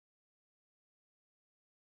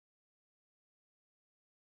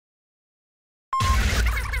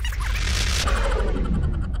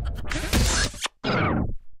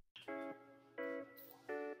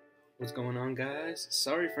What's going on, guys?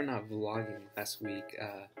 Sorry for not vlogging last week.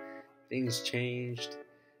 Things changed.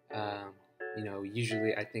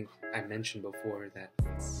 Usually I think I mentioned before that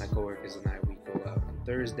my coworkers and I, we go out on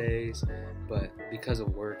Thursdays, but because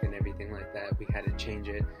of work and everything like that, we had to change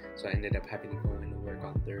it. So I ended up having to go into work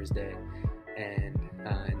on Thursday. And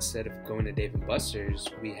instead of going to Dave & Buster's,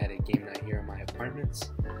 we had a game night here in my apartments.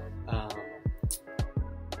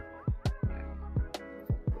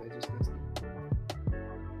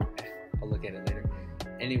 I'll look at it later.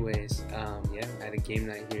 Anyways, I had a game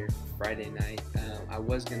night here Friday night. I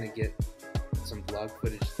was gonna get some vlog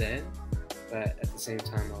footage then, but at the same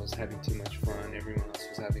time I was having too much fun. Everyone else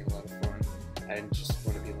was having a lot of fun. I didn't just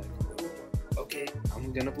want to be like, oh, okay,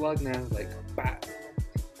 I'm gonna vlog now, like, bah,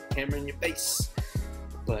 camera in your face.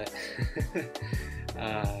 But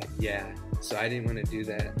so I didn't want to do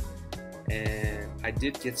that. And I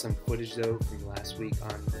did get some footage though from last week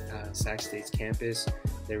on Sac State's campus.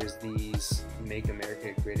 There was these Make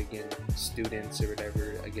America Great Again students or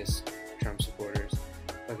whatever, I guess Trump supporters.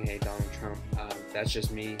 Okay, hey, Donald Trump. That's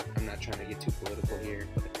just me. I'm not trying to get too political here,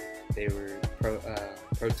 but they were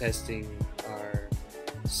protesting our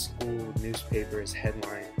school newspaper's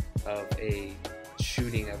headline of a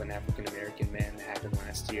shooting of an African American man that happened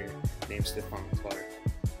last year named Stephon Clark.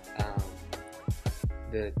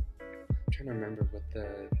 I'm trying to remember what the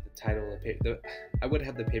title of the paper. I would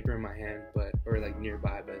have the paper in my hand, or like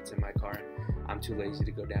nearby, but it's in my car. I'm too lazy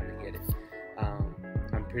to go down and get it.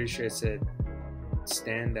 I'm pretty sure it said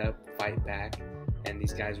 "Stand up, fight back," and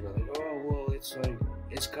these guys were like, "Oh, well,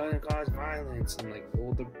 it's gonna cause violence," and like,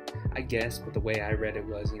 well, I guess, but the way I read it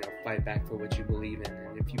was, fight back for what you believe in,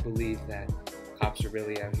 and if you believe that cops are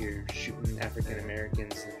really out here shooting African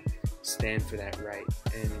Americans, then stand for that right,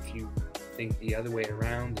 and if you think the other way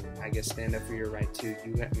around, I guess stand up for your right too.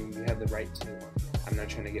 You have the right to. I'm not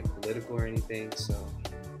trying to get political or anything, so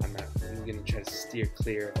I'm gonna try to steer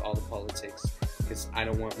clear of all the politics, because I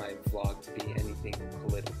don't want my vlog to be anything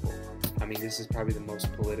political. I mean, this is probably the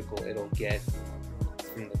most political it'll get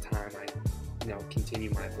from the time I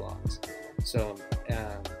continue my vlogs. So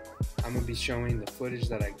I'm gonna be showing the footage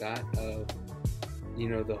that I got of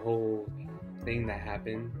the whole thing that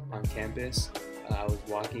happened on campus. I was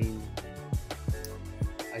walking.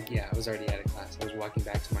 I was already out of class. I was walking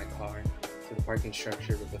back to my car, to the parking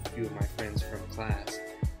structure with a few of my friends from class,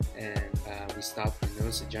 and we stopped and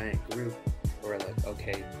noticed a giant group. We're like,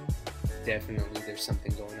 okay, definitely there's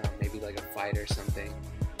something going on, maybe like a fight or something.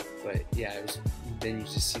 But yeah, then you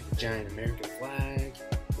just see the giant American flag,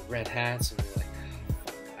 the red hats, and you're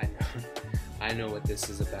like, oh, I know what this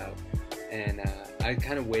is about. And I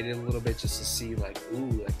kind of waited a little bit just to see, like,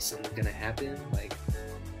 ooh, like something's gonna happen. Like,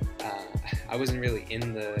 I wasn't really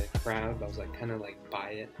in the crowd, but I was like kind of like by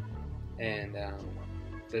it. And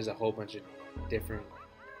there's a whole bunch of different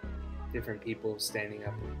people standing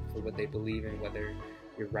up for what they believe in, whether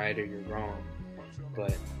you're right or you're wrong.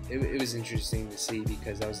 But it was interesting to see,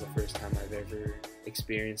 because that was the first time I've ever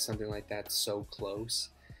experienced something like that so close.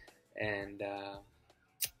 And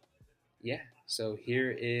so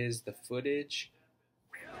here is the footage.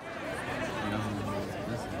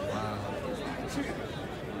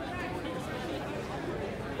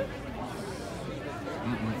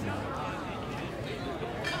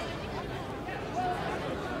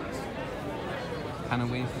 Kind of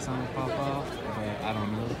waiting for something to pop off, but I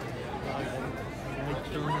don't know.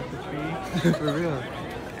 For real.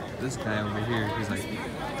 This guy over here, he's like,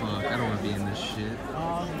 fuck, I don't want to be in this shit.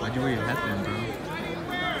 Why'd you wear your hat then, bro?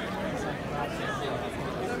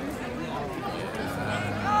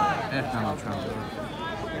 F Donald Trump, bro.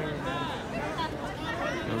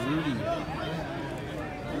 Yo, Rudy,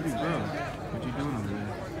 bro, what you doing over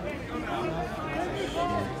there?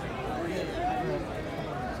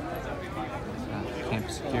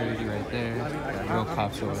 Campus security right there. Got real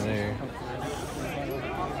cops over there.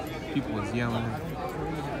 People was yelling.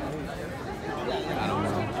 I don't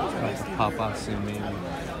know. It's about to pop off soon, maybe.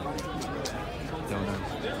 Don't know.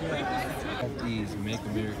 These Make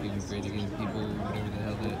America Great Again people, whatever the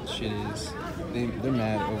hell that shit is, they're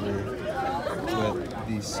mad over what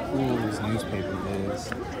the school's newspaper is.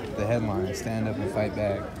 The headline, "Stand up and fight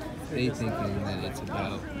back." They thinking that it's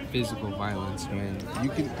about physical violence, when you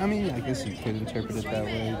could, I guess you could interpret it that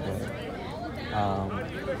way, but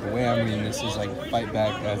the way I'm reading this is like fight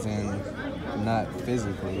back as in not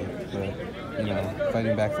physically, but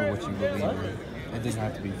fighting back for what you believe in. It doesn't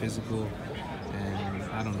have to be physical, and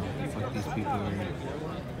I don't know what the fuck these people are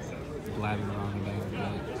blabbing around about, but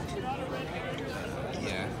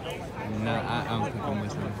I don't think I'm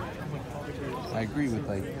with them. I agree with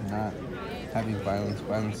like not having violence.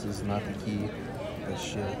 Violence is not the key. that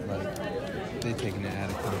shit. Like, they taking it out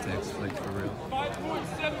of context, like, for real.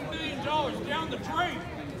 $5.7 million down the drain.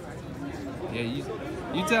 Yeah,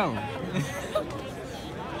 you tell them.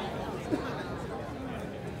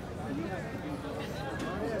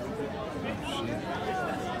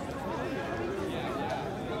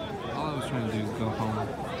 All I was trying to do is go home,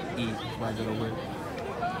 eat before I go to work.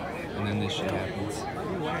 And then this shit happens.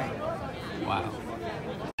 Wow.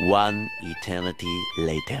 One eternity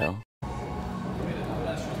later. The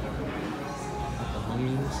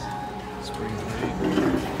homies, spring break.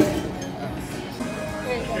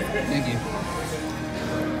 Thank you.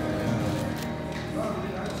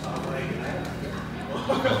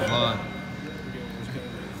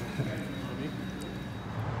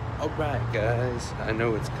 Alright guys, I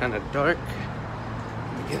know it's kind of dark.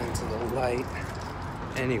 Let me get into the light.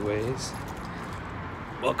 Anyways,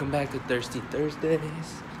 welcome back to Thirsty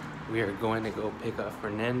Thursdays. We are going to go pick up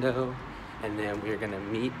Fernando, and then we're gonna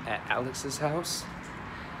meet at Alex's house.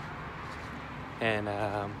 And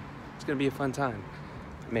it's gonna be a fun time.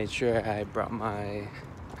 I made sure I brought my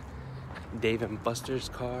Dave and Buster's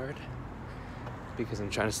card because I'm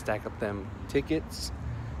trying to stack up them tickets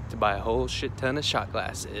to buy a whole shit ton of shot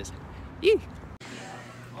glasses. Yee!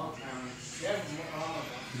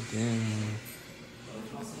 Damn.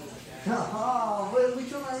 Oh,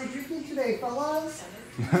 which one are we drinking today, fellas?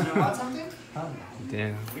 You want something?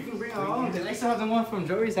 Damn. We can bring our own. Did I still have the one from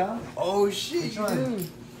Joey's house? Oh shit, Which one?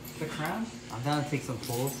 The Crown? I'm down to take some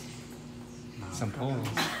pulls. No. Some pulls.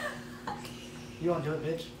 You want to do it,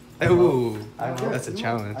 bitch? Oh, I will. that's a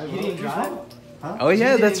challenge. You didn't drive? Huh? Oh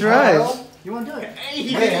yeah, that's right. You want to do it? Hey,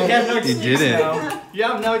 You did it. You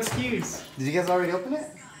have no excuse. Did you guys already open it?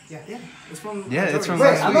 Yeah. It's from. Yeah, it's from Wait,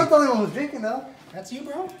 last I'm week. not the only one who's drinking though. That's you,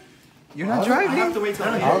 bro. You're not I driving? have to wait till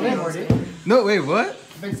all of it. No, wait, what?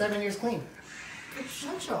 It's been 7 years clean.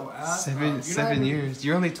 Shut your ass. Seven years.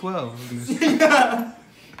 You're only 12.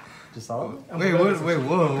 Just all of it? Wait, what? Wait,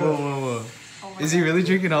 whoa. Is he really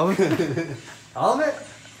drinking all of it? All of it?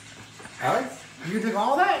 Alex? You drink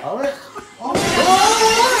all that? All of it? Oh,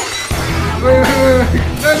 Wait.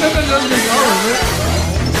 No, don't drink all of it.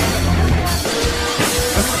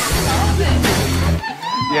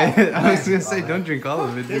 Yeah, I was gonna say don't drink all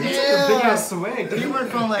of it, dude. big ass swig. You went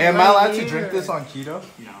from like. Am I allowed to drink this on keto?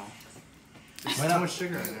 No. Why not with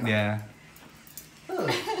sugar? Yeah. I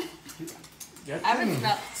haven't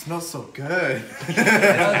smelled. It smells so good.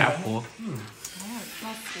 Apple. Yeah, it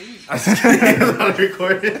smells sweet. I'm not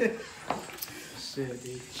recording. Shit,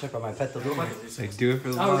 dude. Check out my pet the little one. Like, do it for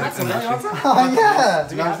the Oh, vlog. that's a nice. Oh, yeah.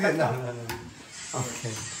 No.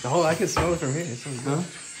 Okay. Oh, I can smell it from here. It smells good.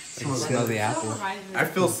 I can smell the apple. I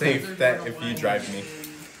feel safe that if you drive me.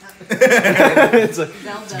 It's a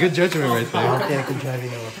good judgment right I there. don't think I can drive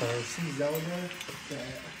anywhere first.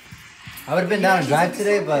 I would have been down and drive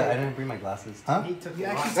today, but I didn't bring my glasses. Huh?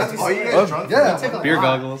 That's all you guys drunk? Yeah. Beer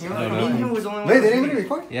goggles. I don't know. Wait, they didn't even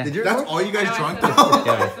record? Yeah. Did you That's record? all you guys drunk though?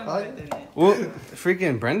 Yeah. Well,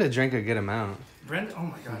 freaking Brenda drank a good amount. Brenda? Oh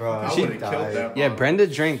my god. I Bro, would've killed that. Yeah, Brenda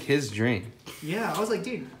drank his drink. Yeah, I was like,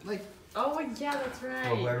 dude, like. Oh, yeah, that's right.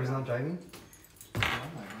 Well, whoever's not driving?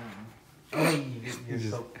 Oh, you're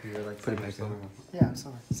like Put it back on. Yeah, I'm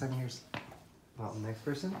sorry. 7 years. Well, next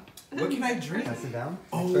person? What can I drink? Pass it down.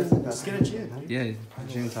 Oh, let's get a gin. Yeah,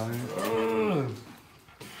 gin tolerant.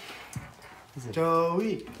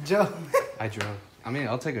 Joey. I drove. I mean,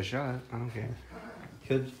 I'll take a shot. I don't care.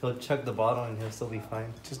 He'll chug the bottle and he'll still be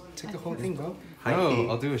fine. Just take the whole thing, bro. No,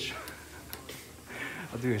 I'll do a shot.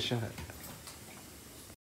 I'll do a shot.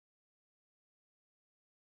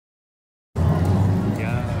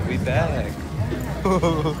 Yeah, we back.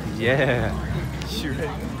 Yeah. You ready?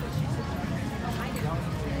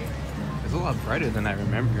 It's a lot brighter than I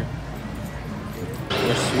remember.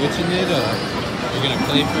 We're switching it up. We're gonna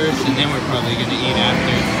play first, and then we're probably gonna eat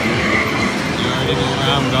after. You already know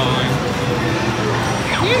where I'm going.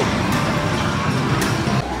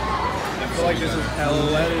 I feel like this is hella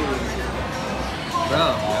late.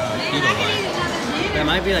 Bro, there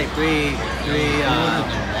might be like three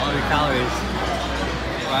calories.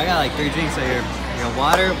 Well, I got like 3 drinks right here. You got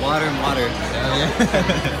water, and water. Yeah.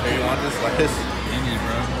 Hey, you want this lettuce? Any,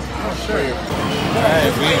 bro. Oh, sure.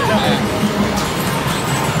 Alright, we are back.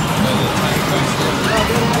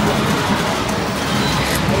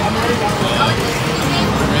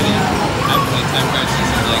 Ready? I've played time crisis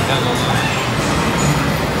in like that long.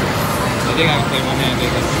 I think I can play one-handed.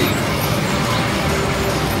 Let's see.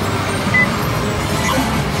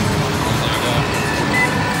 There you go.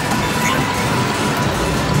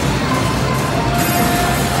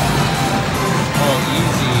 Oh,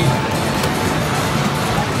 easy.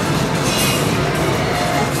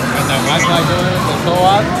 Got that Wi-Fi going.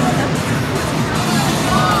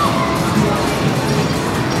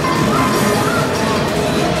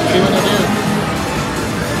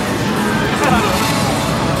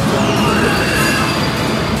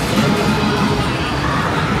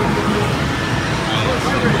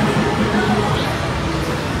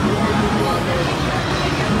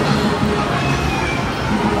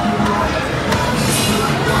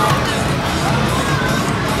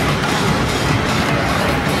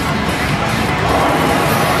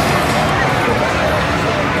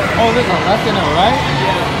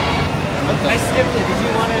 I skipped it. Did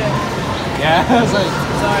you want to? Yeah, I was like,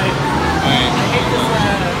 Sorry. alright. I hate this.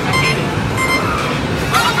 I hate it.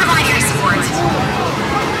 We'll provide your support.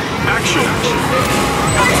 Action.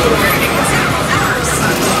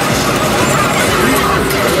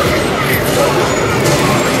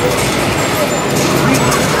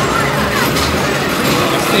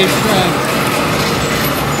 Stay strong.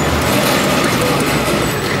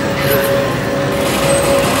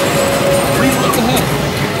 What the heck?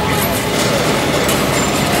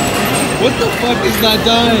 What the fuck is not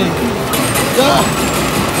dying? Ah!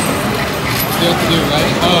 You have to do it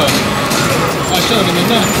right? Oh. I shot him in the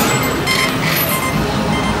nuts.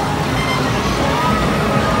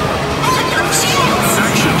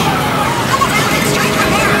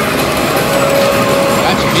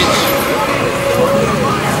 Gotcha, bitch.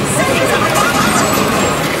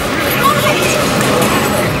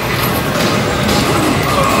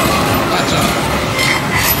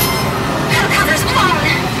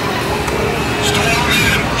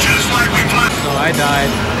 So I died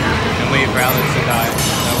and wait for Alex to die.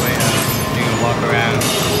 That way you can walk around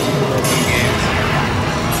some games.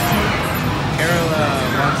 Carol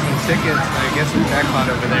wants some tickets. I guess the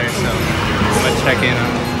jackpot over there, so I'm gonna check in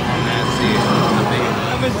on that, see something.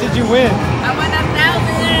 How much did you win? I won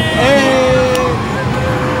 1,000. Hey!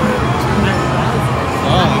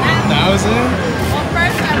 Oh, 1,000? Well,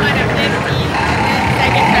 first I won a 50, and then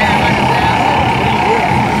second time I won 1,000.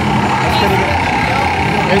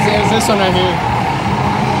 There's this one right here.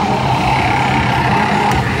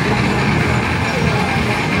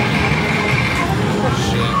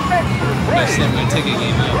 I set my ticket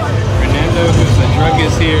game up. Fernando, who's the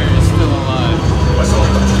drunkest here, is still alive. I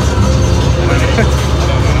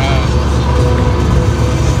don't know how.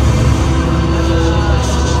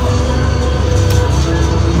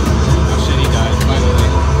 Oh shit, he died, finally.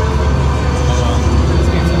 Oh well. This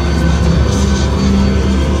game's not expensive.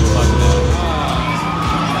 Fuck that.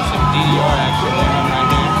 Some DDR action going on right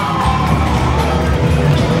here.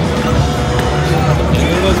 Look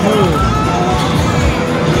at those moves.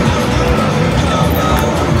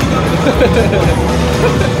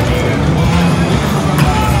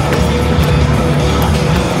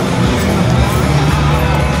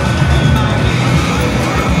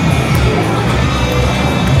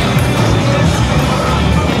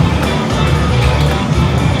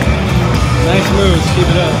 Nice moves, keep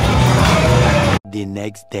it up. The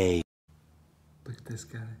next day. Look at this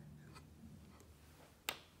guy.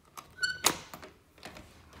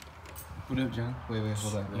 What up, John? Wait,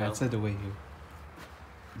 hold on. No, I said to wait here.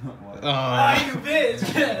 Oh, you bitch!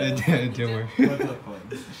 Don't worry.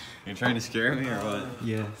 You're trying to scare me or what?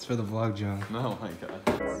 Yeah, it's for the vlog, John. Oh my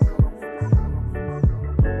god.